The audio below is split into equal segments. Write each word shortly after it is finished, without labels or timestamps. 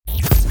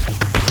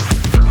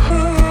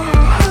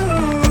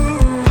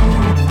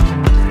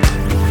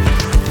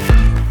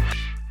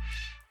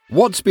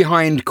What's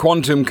behind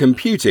quantum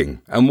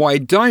computing and why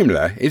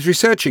Daimler is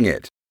researching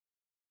it?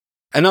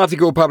 An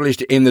article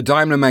published in the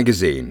Daimler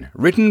magazine,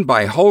 written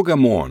by Holger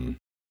Morn.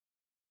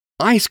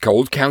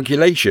 Ice-cold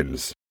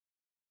calculations.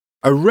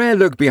 A rare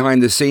look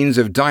behind the scenes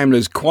of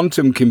Daimler's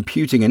quantum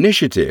computing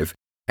initiative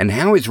and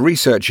how its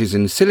researchers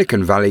in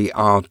Silicon Valley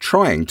are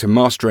trying to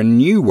master a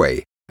new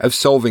way of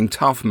solving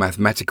tough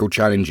mathematical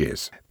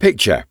challenges.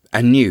 Picture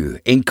a new,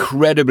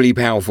 incredibly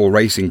powerful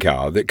racing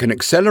car that can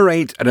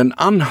accelerate at an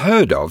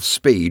unheard-of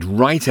speed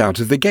right out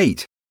of the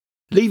gate,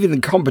 leaving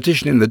the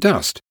competition in the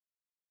dust.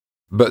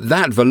 But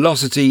that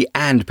velocity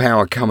and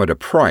power come at a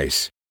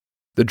price.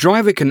 The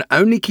driver can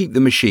only keep the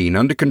machine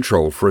under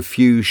control for a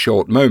few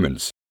short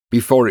moments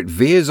before it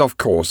veers off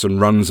course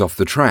and runs off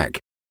the track,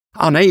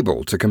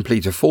 unable to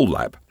complete a full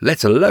lap,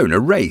 let alone a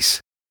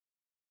race.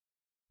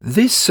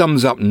 This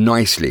sums up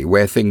nicely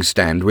where things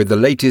stand with the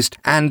latest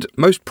and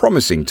most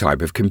promising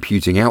type of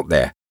computing out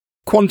there,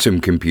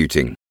 quantum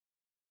computing.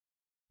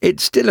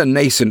 It's still a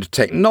nascent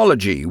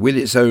technology with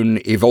its own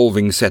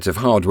evolving set of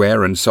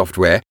hardware and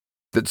software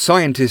that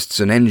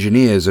scientists and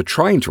engineers are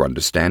trying to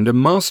understand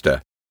and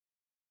master.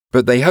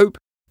 But they hope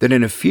that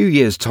in a few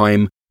years'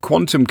 time,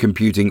 quantum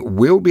computing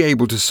will be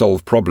able to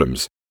solve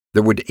problems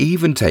that would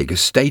even take a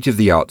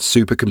state-of-the-art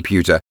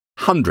supercomputer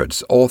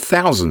hundreds or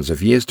thousands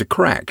of years to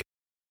crack.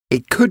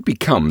 It could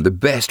become the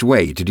best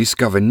way to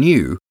discover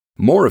new,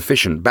 more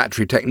efficient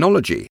battery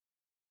technology,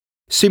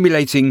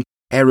 simulating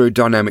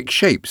aerodynamic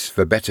shapes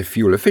for better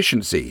fuel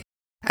efficiency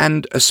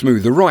and a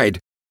smoother ride,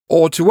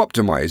 or to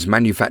optimize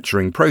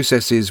manufacturing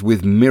processes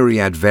with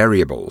myriad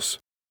variables.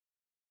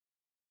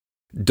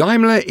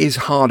 Daimler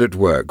is hard at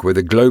work with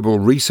a global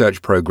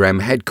research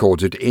program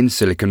headquartered in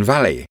Silicon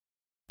Valley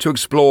to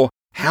explore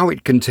how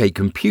it can take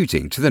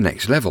computing to the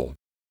next level.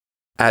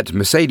 At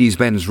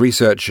Mercedes-Benz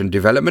Research and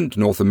Development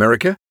North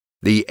America,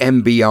 the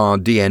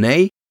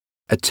MBR-DNA,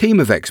 a team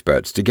of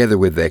experts together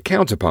with their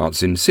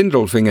counterparts in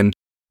Sindelfingen,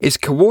 is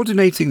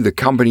coordinating the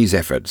company's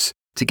efforts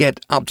to get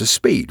up to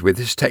speed with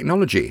this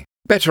technology,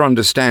 better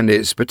understand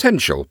its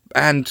potential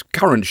and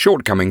current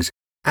shortcomings,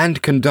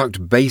 and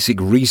conduct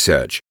basic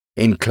research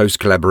in close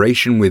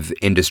collaboration with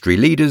industry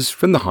leaders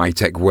from the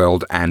high-tech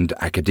world and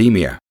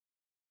academia.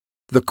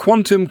 The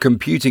Quantum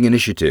Computing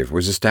Initiative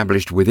was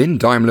established within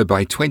Daimler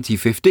by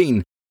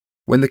 2015,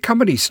 when the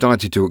company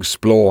started to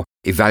explore,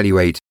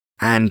 evaluate,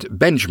 and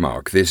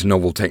benchmark this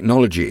novel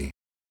technology.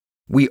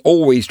 We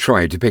always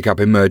try to pick up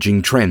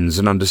emerging trends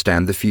and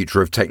understand the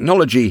future of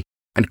technology,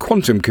 and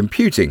quantum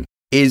computing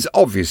is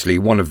obviously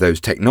one of those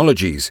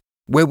technologies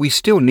where we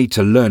still need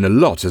to learn a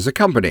lot as a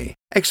company,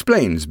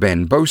 explains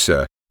Ben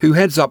Boser, who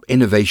heads up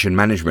innovation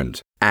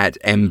management at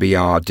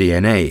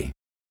MBR-DNA.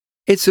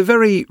 It's a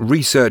very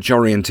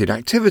research-oriented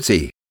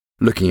activity,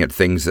 looking at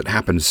things that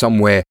happen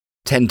somewhere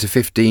 10 to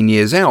 15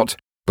 years out,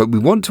 but we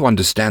want to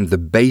understand the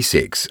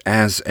basics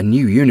as a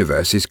new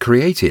universe is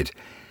created,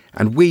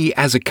 and we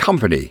as a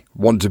company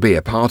want to be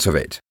a part of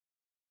it.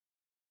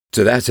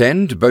 To that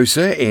end,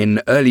 Boser,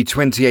 in early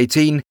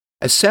 2018,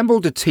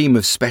 assembled a team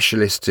of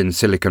specialists in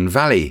Silicon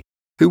Valley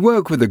who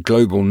work with a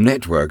global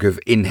network of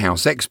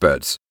in-house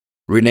experts,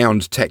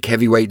 renowned tech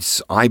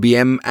heavyweights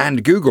IBM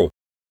and Google,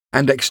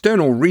 and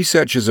external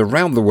researchers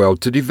around the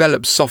world to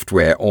develop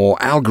software or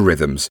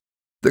algorithms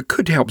that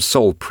could help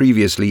solve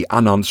previously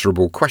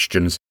unanswerable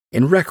questions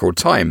in record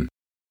time.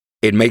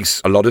 It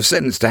makes a lot of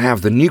sense to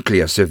have the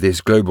nucleus of this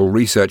global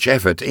research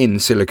effort in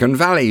Silicon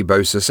Valley,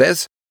 Boser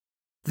says.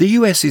 The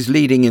US is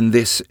leading in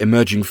this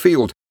emerging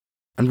field,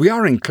 and we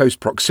are in close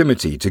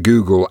proximity to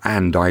Google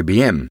and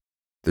IBM,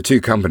 the two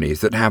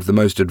companies that have the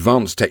most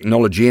advanced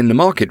technology in the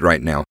market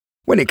right now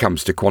when it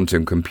comes to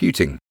quantum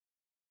computing.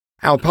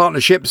 Our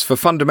partnerships for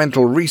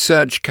fundamental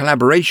research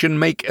collaboration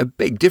make a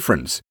big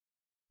difference,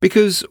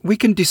 because we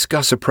can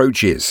discuss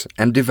approaches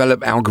and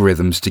develop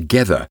algorithms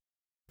together,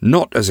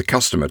 not as a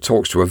customer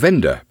talks to a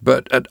vendor,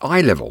 but at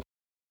eye level.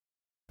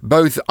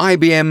 Both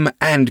IBM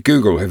and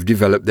Google have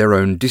developed their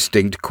own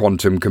distinct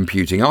quantum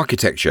computing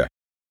architecture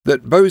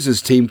that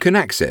Boser's team can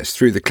access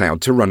through the cloud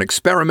to run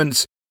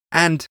experiments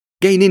and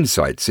gain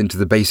insights into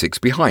the basics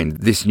behind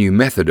this new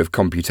method of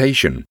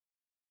computation.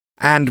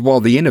 And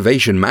while the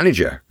innovation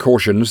manager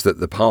cautions that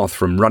the path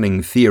from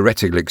running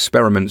theoretical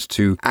experiments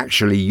to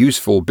actually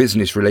useful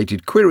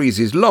business-related queries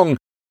is long,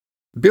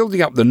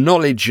 building up the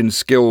knowledge and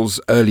skills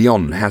early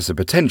on has the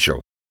potential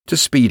to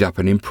speed up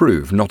and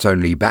improve not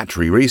only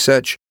battery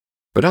research,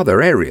 but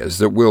other areas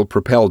that will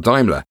propel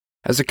Daimler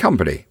as a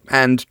company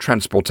and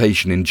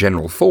transportation in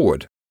general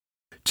forward.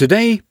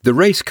 Today, the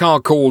race car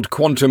called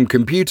quantum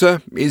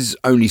computer is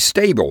only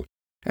stable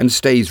and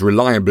stays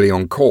reliably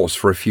on course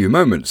for a few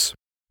moments.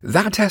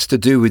 That has to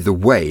do with the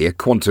way a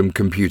quantum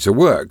computer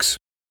works.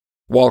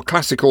 While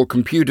classical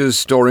computers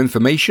store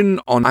information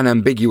on an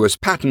ambiguous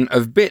pattern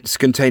of bits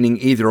containing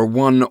either a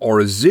 1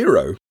 or a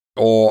 0,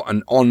 or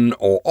an on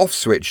or off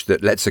switch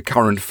that lets a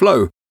current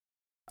flow,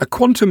 a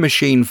quantum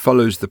machine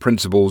follows the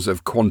principles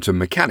of quantum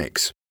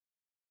mechanics.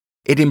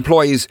 It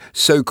employs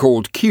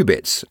so-called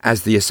qubits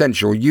as the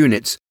essential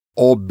units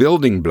or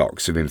building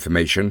blocks of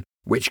information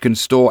which can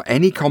store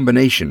any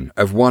combination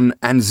of 1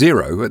 and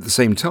 0 at the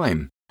same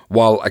time,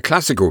 while a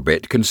classical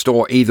bit can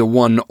store either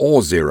 1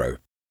 or 0.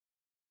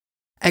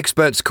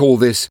 Experts call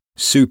this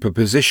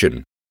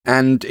superposition,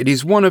 and it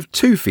is one of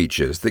two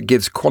features that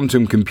gives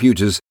quantum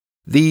computers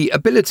the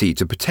ability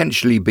to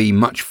potentially be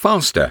much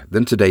faster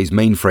than today's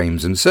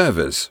mainframes and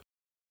servers.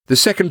 The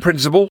second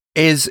principle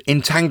is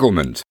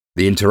entanglement,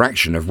 the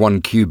interaction of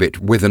one qubit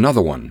with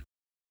another one.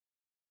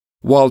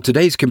 While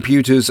today's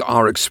computers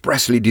are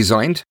expressly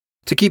designed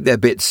to keep their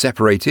bits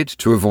separated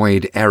to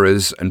avoid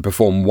errors and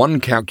perform one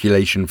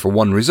calculation for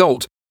one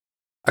result,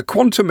 a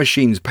quantum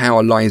machine's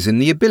power lies in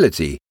the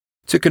ability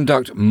to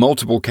conduct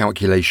multiple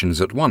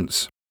calculations at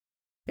once.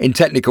 In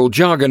technical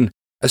jargon,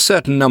 a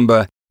certain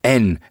number,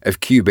 n, of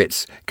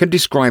qubits can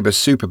describe a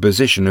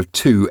superposition of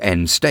two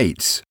n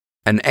states,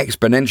 an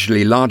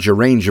exponentially larger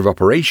range of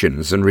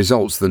operations and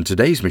results than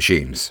today's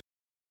machines.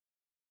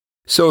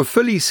 So a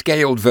fully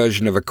scaled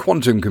version of a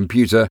quantum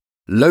computer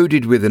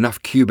loaded with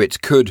enough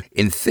qubits could,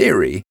 in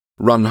theory,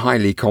 run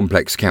highly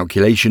complex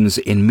calculations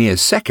in mere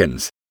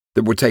seconds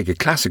that would take a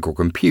classical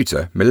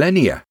computer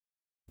millennia.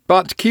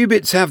 But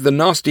qubits have the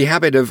nasty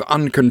habit of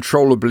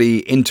uncontrollably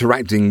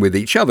interacting with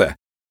each other,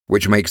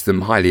 which makes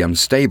them highly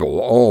unstable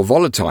or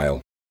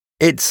volatile.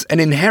 It's an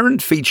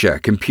inherent feature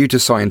computer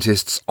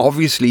scientists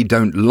obviously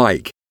don't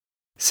like,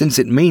 since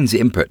it means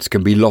inputs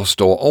can be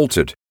lost or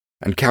altered,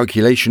 and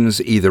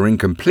calculations either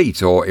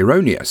incomplete or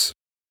erroneous.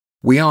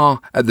 We are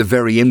at the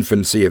very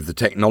infancy of the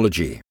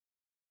technology.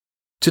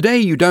 Today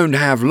you don't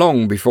have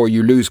long before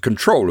you lose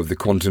control of the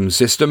quantum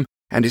system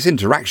and its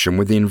interaction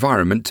with the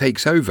environment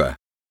takes over.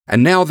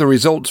 And now the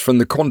results from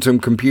the quantum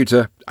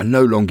computer are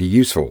no longer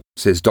useful,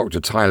 says Dr.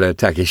 Tyler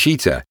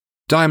Takeshita,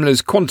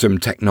 Daimler's quantum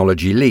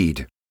technology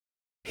lead.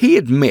 He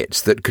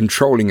admits that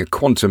controlling a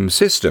quantum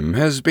system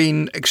has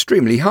been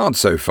extremely hard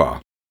so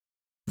far.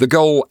 The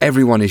goal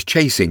everyone is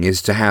chasing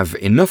is to have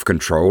enough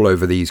control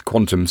over these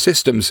quantum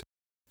systems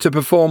to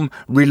perform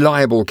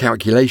reliable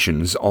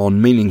calculations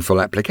on meaningful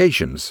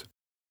applications.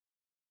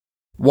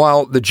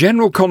 While the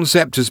general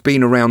concept has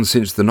been around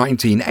since the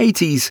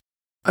 1980s,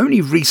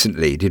 only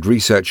recently did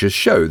researchers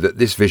show that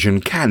this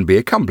vision can be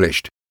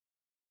accomplished.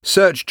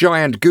 Search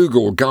giant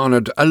Google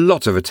garnered a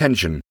lot of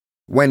attention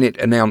when it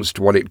announced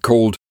what it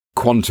called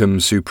quantum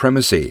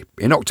supremacy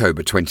in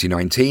October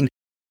 2019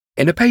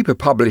 in a paper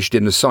published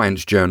in the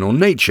science journal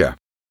Nature.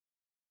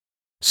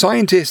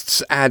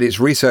 Scientists at its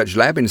research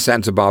lab in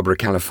Santa Barbara,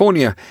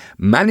 California,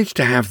 managed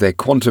to have their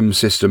quantum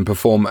system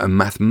perform a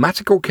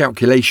mathematical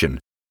calculation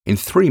in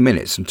 3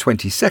 minutes and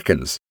 20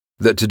 seconds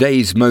that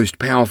today's most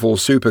powerful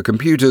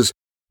supercomputers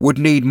would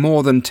need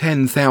more than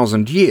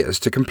 10,000 years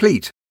to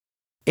complete.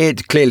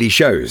 It clearly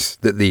shows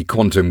that the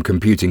quantum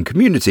computing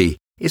community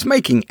is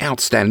making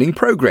outstanding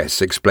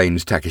progress,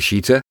 explains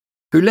Takeshita,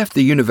 who left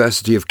the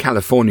University of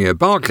California,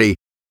 Berkeley,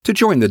 to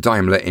join the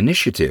Daimler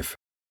initiative.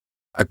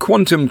 A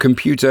quantum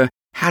computer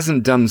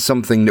hasn't done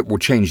something that will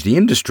change the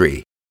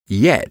industry,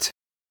 yet.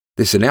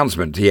 This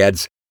announcement, he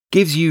adds,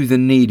 gives you the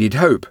needed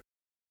hope.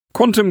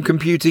 Quantum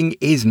computing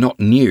is not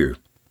new,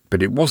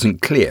 but it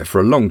wasn't clear for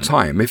a long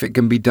time if it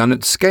can be done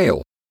at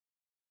scale.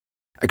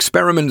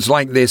 Experiments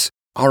like this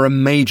are a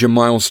major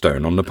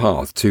milestone on the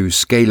path to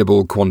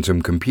scalable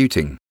quantum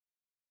computing.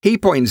 He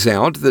points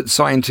out that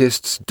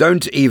scientists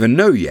don't even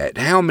know yet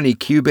how many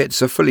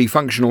qubits a fully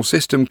functional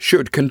system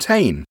should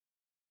contain.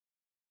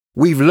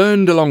 We've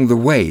learned along the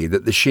way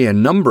that the sheer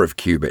number of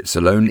qubits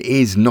alone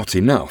is not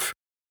enough.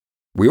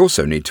 We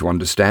also need to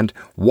understand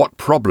what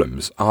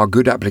problems are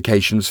good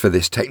applications for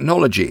this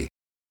technology,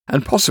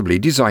 and possibly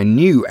design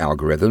new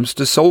algorithms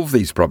to solve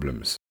these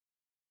problems.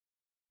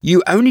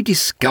 You only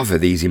discover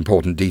these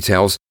important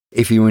details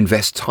if you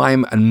invest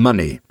time and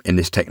money in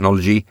this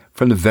technology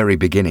from the very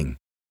beginning.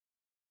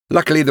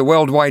 Luckily, the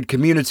worldwide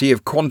community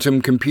of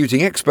quantum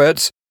computing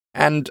experts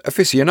and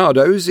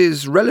aficionados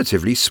is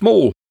relatively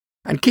small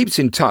and keeps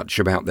in touch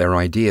about their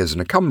ideas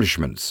and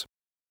accomplishments.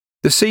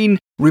 The scene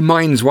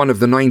reminds one of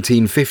the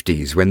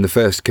 1950s when the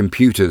first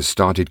computers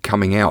started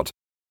coming out,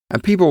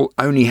 and people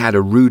only had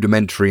a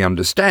rudimentary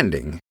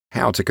understanding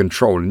how to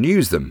control and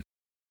use them.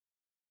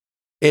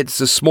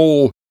 It's a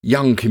small,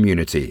 young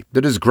community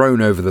that has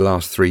grown over the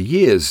last 3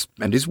 years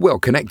and is well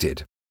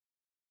connected.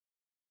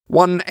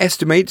 One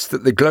estimates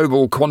that the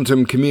global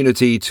quantum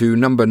community to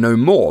number no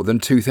more than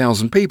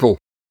 2,000 people.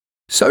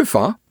 So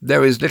far,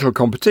 there is little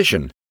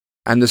competition,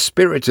 and the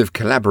spirit of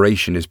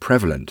collaboration is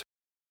prevalent.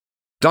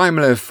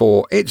 Daimler,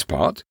 for its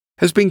part,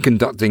 has been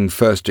conducting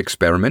first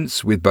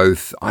experiments with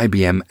both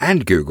IBM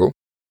and Google,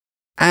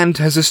 and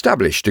has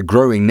established a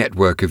growing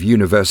network of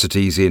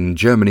universities in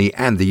Germany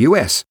and the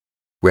US,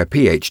 where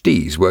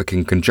PhDs work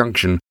in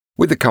conjunction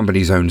with the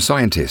company's own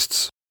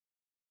scientists.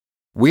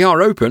 We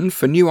are open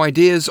for new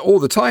ideas all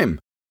the time,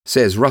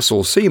 says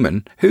Russell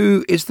Seaman,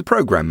 who is the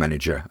program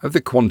manager of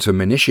the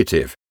Quantum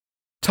Initiative,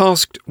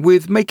 tasked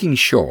with making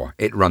sure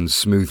it runs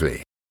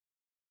smoothly.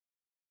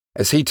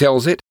 As he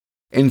tells it,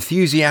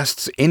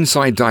 enthusiasts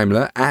inside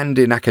Daimler and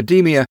in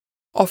academia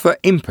offer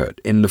input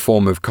in the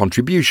form of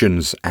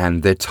contributions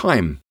and their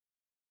time.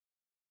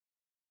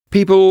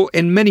 People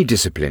in many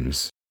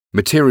disciplines,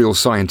 material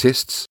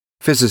scientists,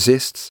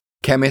 physicists,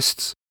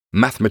 chemists,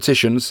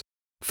 mathematicians,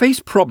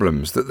 face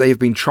problems that they have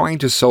been trying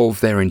to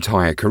solve their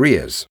entire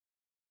careers.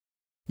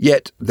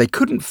 Yet they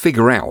couldn't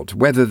figure out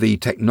whether the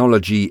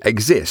technology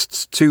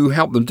exists to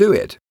help them do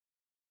it.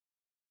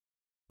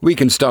 We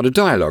can start a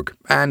dialogue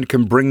and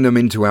can bring them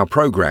into our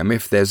program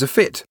if there's a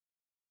fit.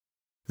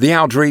 The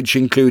outreach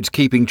includes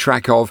keeping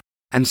track of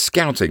and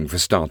scouting for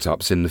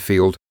startups in the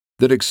field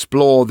that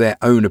explore their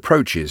own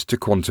approaches to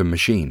quantum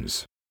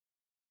machines.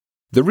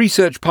 The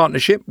research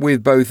partnership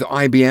with both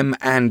IBM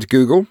and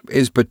Google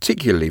is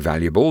particularly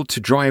valuable to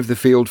drive the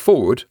field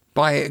forward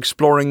by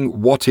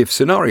exploring what-if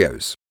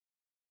scenarios.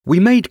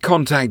 We made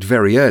contact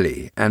very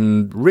early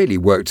and really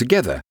worked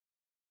together.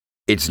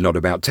 It's not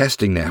about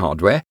testing their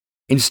hardware.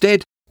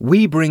 Instead,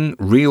 we bring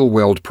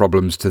real-world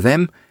problems to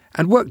them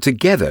and work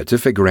together to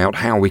figure out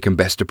how we can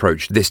best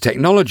approach this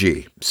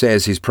technology,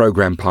 says his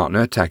program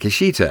partner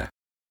Takeshita.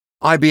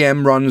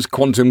 IBM runs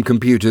quantum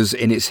computers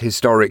in its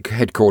historic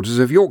headquarters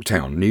of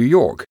Yorktown, New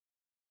York,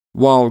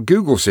 while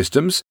Google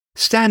systems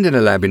stand in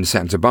a lab in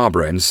Santa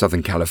Barbara in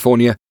Southern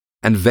California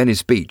and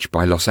Venice Beach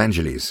by Los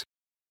Angeles.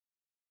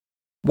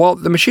 While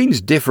the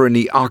machines differ in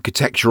the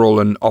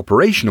architectural and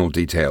operational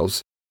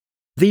details,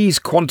 these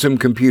quantum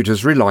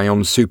computers rely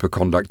on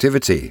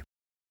superconductivity.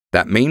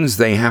 That means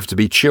they have to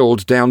be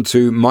chilled down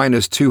to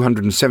minus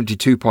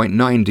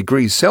 272.9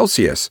 degrees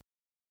Celsius.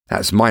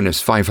 That's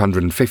minus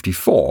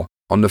 554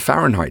 on the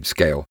Fahrenheit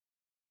scale,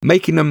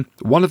 making them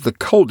one of the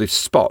coldest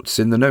spots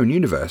in the known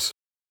universe.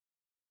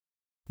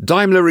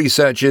 Daimler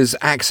researchers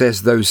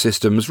access those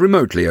systems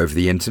remotely over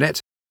the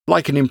internet,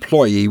 like an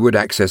employee would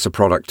access a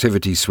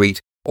productivity suite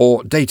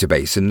or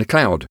database in the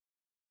cloud.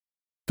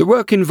 The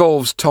work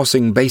involves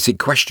tossing basic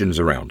questions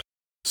around,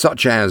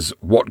 such as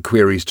what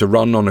queries to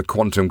run on a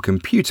quantum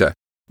computer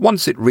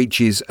once it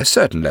reaches a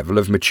certain level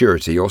of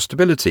maturity or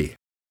stability.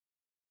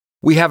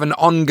 We have an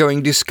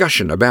ongoing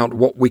discussion about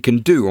what we can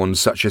do on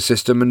such a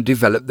system and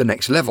develop the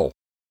next level.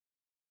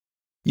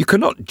 You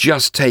cannot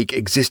just take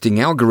existing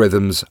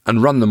algorithms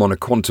and run them on a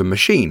quantum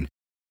machine.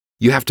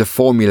 You have to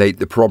formulate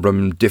the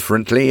problem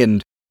differently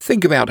and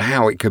think about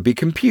how it could be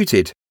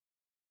computed.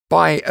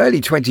 By early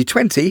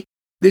 2020,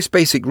 this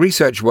basic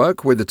research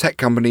work with the tech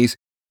companies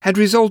had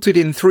resulted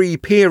in 3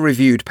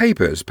 peer-reviewed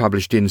papers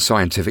published in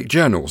scientific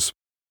journals.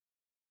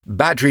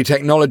 Battery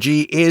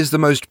technology is the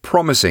most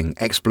promising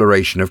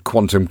exploration of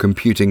quantum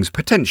computing's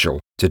potential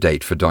to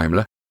date for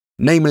Daimler,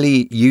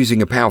 namely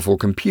using a powerful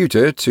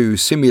computer to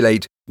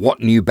simulate what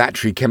new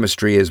battery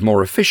chemistry is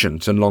more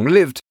efficient and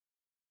long-lived,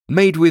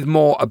 made with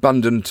more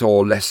abundant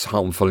or less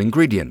harmful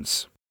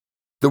ingredients.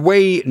 The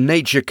way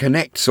nature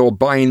connects or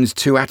binds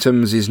 2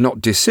 atoms is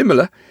not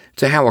dissimilar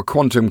to how a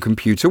quantum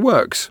computer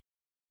works.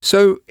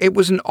 So it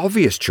was an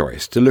obvious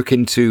choice to look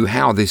into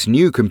how this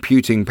new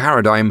computing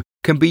paradigm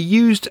can be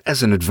used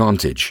as an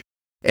advantage.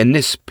 In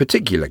this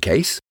particular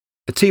case,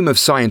 a team of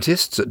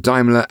scientists at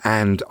Daimler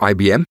and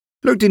IBM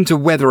looked into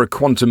whether a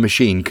quantum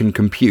machine can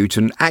compute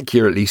and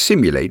accurately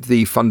simulate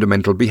the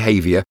fundamental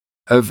behavior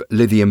of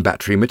lithium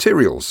battery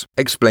materials,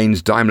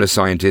 explains Daimler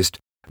scientist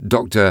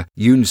Dr.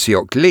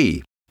 Yoon-seok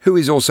Lee, who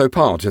is also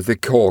part of the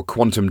core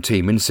quantum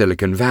team in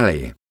Silicon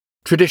Valley.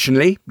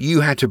 Traditionally,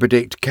 you had to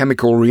predict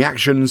chemical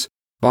reactions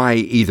by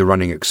either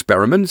running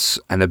experiments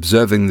and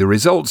observing the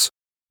results,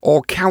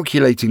 or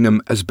calculating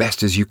them as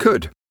best as you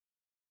could.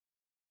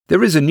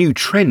 There is a new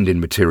trend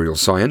in material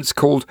science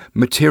called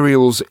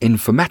materials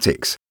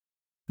informatics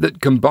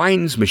that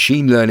combines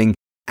machine learning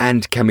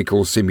and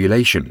chemical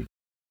simulation.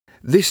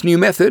 This new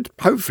method,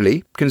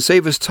 hopefully, can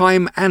save us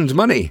time and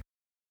money.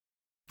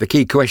 The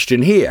key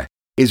question here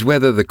is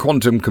whether the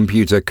quantum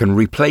computer can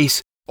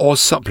replace or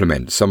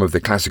supplement some of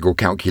the classical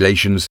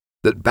calculations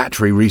that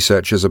battery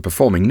researchers are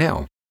performing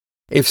now.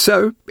 If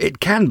so, it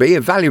can be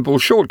a valuable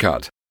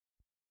shortcut.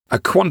 A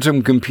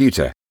quantum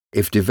computer,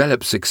 if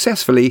developed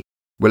successfully,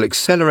 will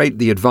accelerate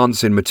the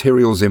advance in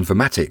materials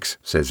informatics,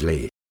 says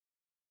Lee.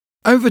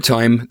 Over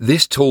time,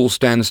 this tool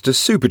stands to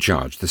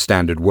supercharge the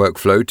standard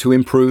workflow to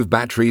improve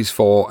batteries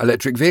for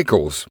electric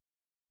vehicles.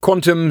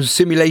 Quantum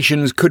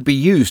simulations could be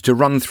used to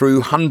run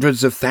through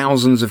hundreds of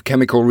thousands of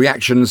chemical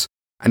reactions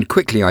and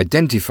quickly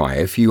identify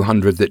a few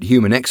hundred that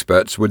human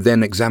experts would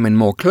then examine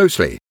more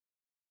closely.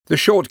 The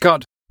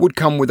shortcut would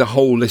come with a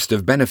whole list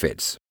of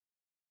benefits.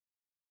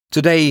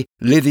 Today,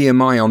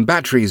 lithium-ion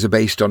batteries are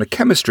based on a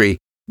chemistry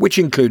which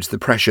includes the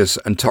precious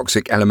and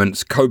toxic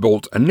elements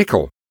cobalt and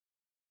nickel.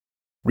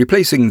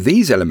 Replacing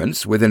these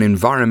elements with an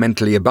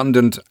environmentally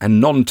abundant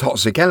and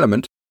non-toxic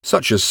element,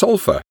 such as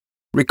sulfur,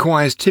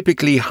 requires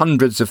typically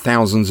hundreds of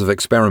thousands of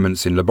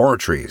experiments in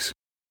laboratories.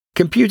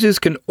 Computers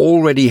can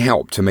already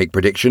help to make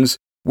predictions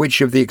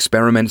which of the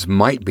experiments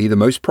might be the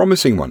most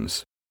promising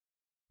ones.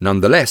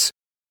 Nonetheless,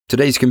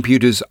 today's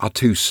computers are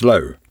too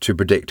slow to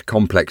predict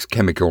complex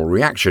chemical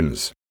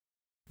reactions.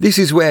 This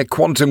is where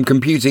quantum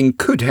computing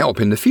could help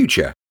in the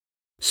future,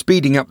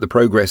 speeding up the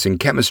progress in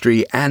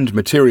chemistry and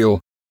material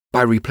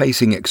by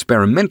replacing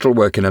experimental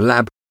work in a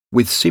lab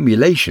with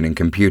simulation in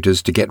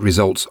computers to get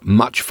results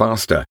much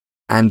faster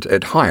and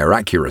at higher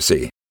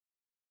accuracy.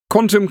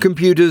 Quantum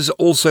computers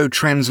also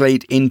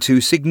translate into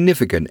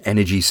significant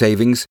energy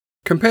savings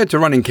compared to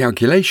running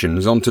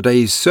calculations on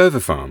today's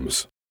server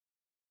farms.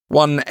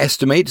 One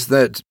estimates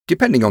that,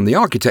 depending on the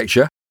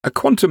architecture, a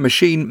quantum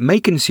machine may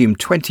consume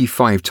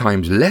 25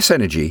 times less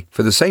energy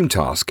for the same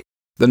task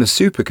than a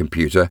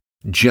supercomputer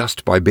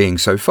just by being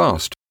so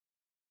fast.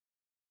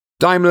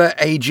 Daimler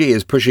AG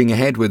is pushing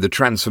ahead with the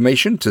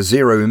transformation to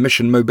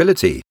zero-emission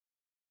mobility.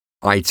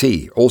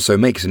 IT also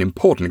makes an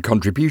important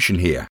contribution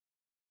here.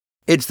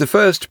 It's the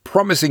first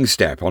promising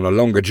step on a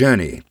longer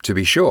journey, to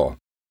be sure.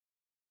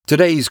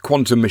 Today's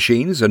quantum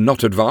machines are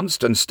not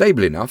advanced and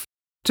stable enough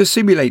to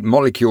simulate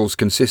molecules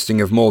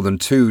consisting of more than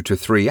 2 to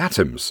 3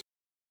 atoms,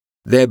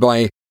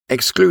 thereby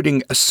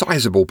excluding a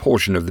sizable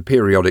portion of the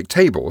periodic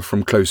table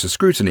from closer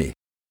scrutiny.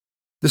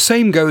 The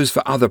same goes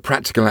for other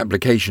practical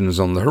applications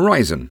on the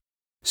horizon,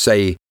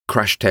 say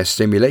crash test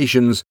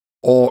simulations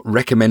or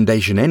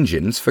recommendation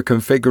engines for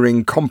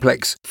configuring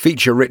complex,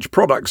 feature-rich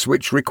products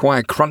which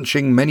require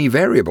crunching many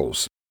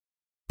variables.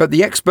 But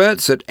the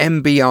experts at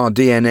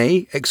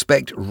MBRDNA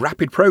expect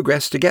rapid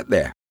progress to get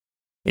there.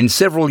 In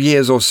several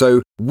years or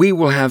so, we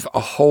will have a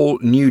whole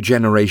new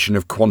generation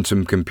of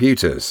quantum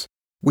computers.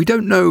 We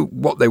don't know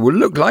what they will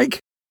look like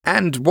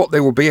and what they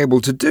will be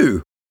able to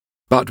do,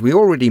 but we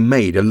already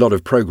made a lot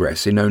of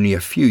progress in only a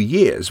few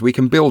years we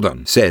can build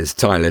on, says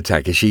Tyler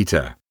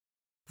Takeshita.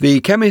 The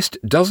chemist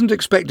doesn't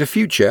expect a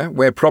future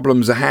where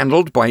problems are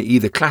handled by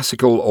either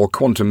classical or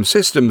quantum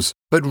systems,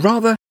 but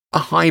rather a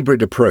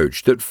hybrid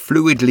approach that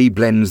fluidly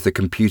blends the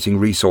computing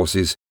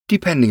resources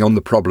depending on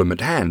the problem at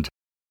hand.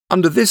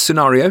 Under this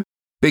scenario,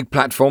 big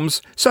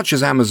platforms such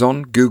as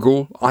Amazon,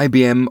 Google,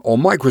 IBM or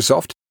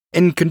Microsoft,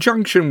 in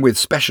conjunction with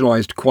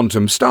specialized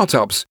quantum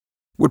startups,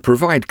 would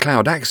provide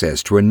cloud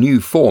access to a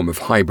new form of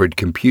hybrid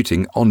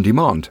computing on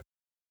demand.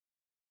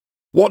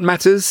 What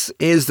matters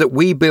is that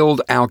we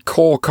build our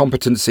core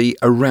competency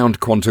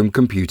around quantum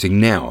computing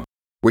now,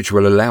 which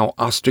will allow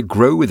us to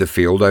grow with the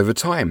field over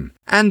time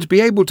and be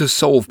able to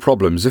solve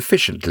problems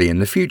efficiently in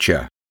the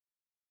future.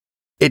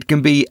 It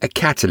can be a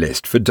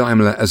catalyst for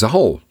Daimler as a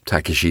whole,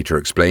 Takeshita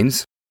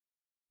explains.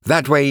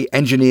 That way,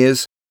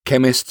 engineers,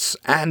 chemists,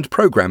 and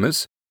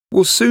programmers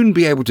will soon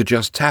be able to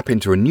just tap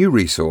into a new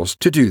resource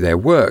to do their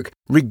work,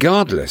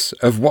 regardless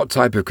of what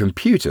type of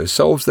computer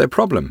solves their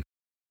problem.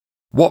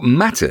 What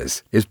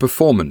matters is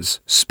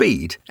performance,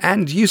 speed,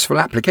 and useful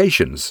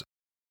applications.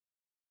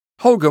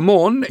 Holger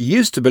Morn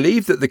used to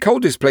believe that the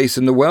coldest place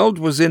in the world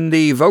was in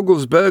the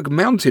Vogelsberg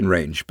mountain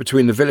range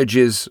between the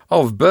villages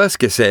of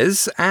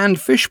Berskesez and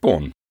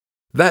Fishbourne.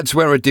 That's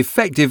where a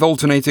defective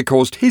alternator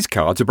caused his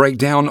car to break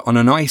down on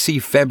an icy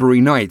February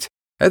night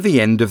at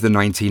the end of the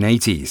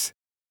 1980s.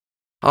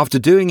 After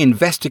doing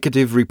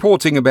investigative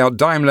reporting about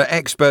Daimler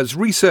experts'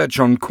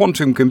 research on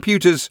quantum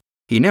computers,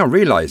 he now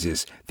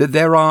realizes that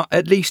there are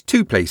at least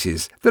 2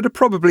 places that are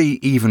probably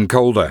even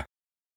colder.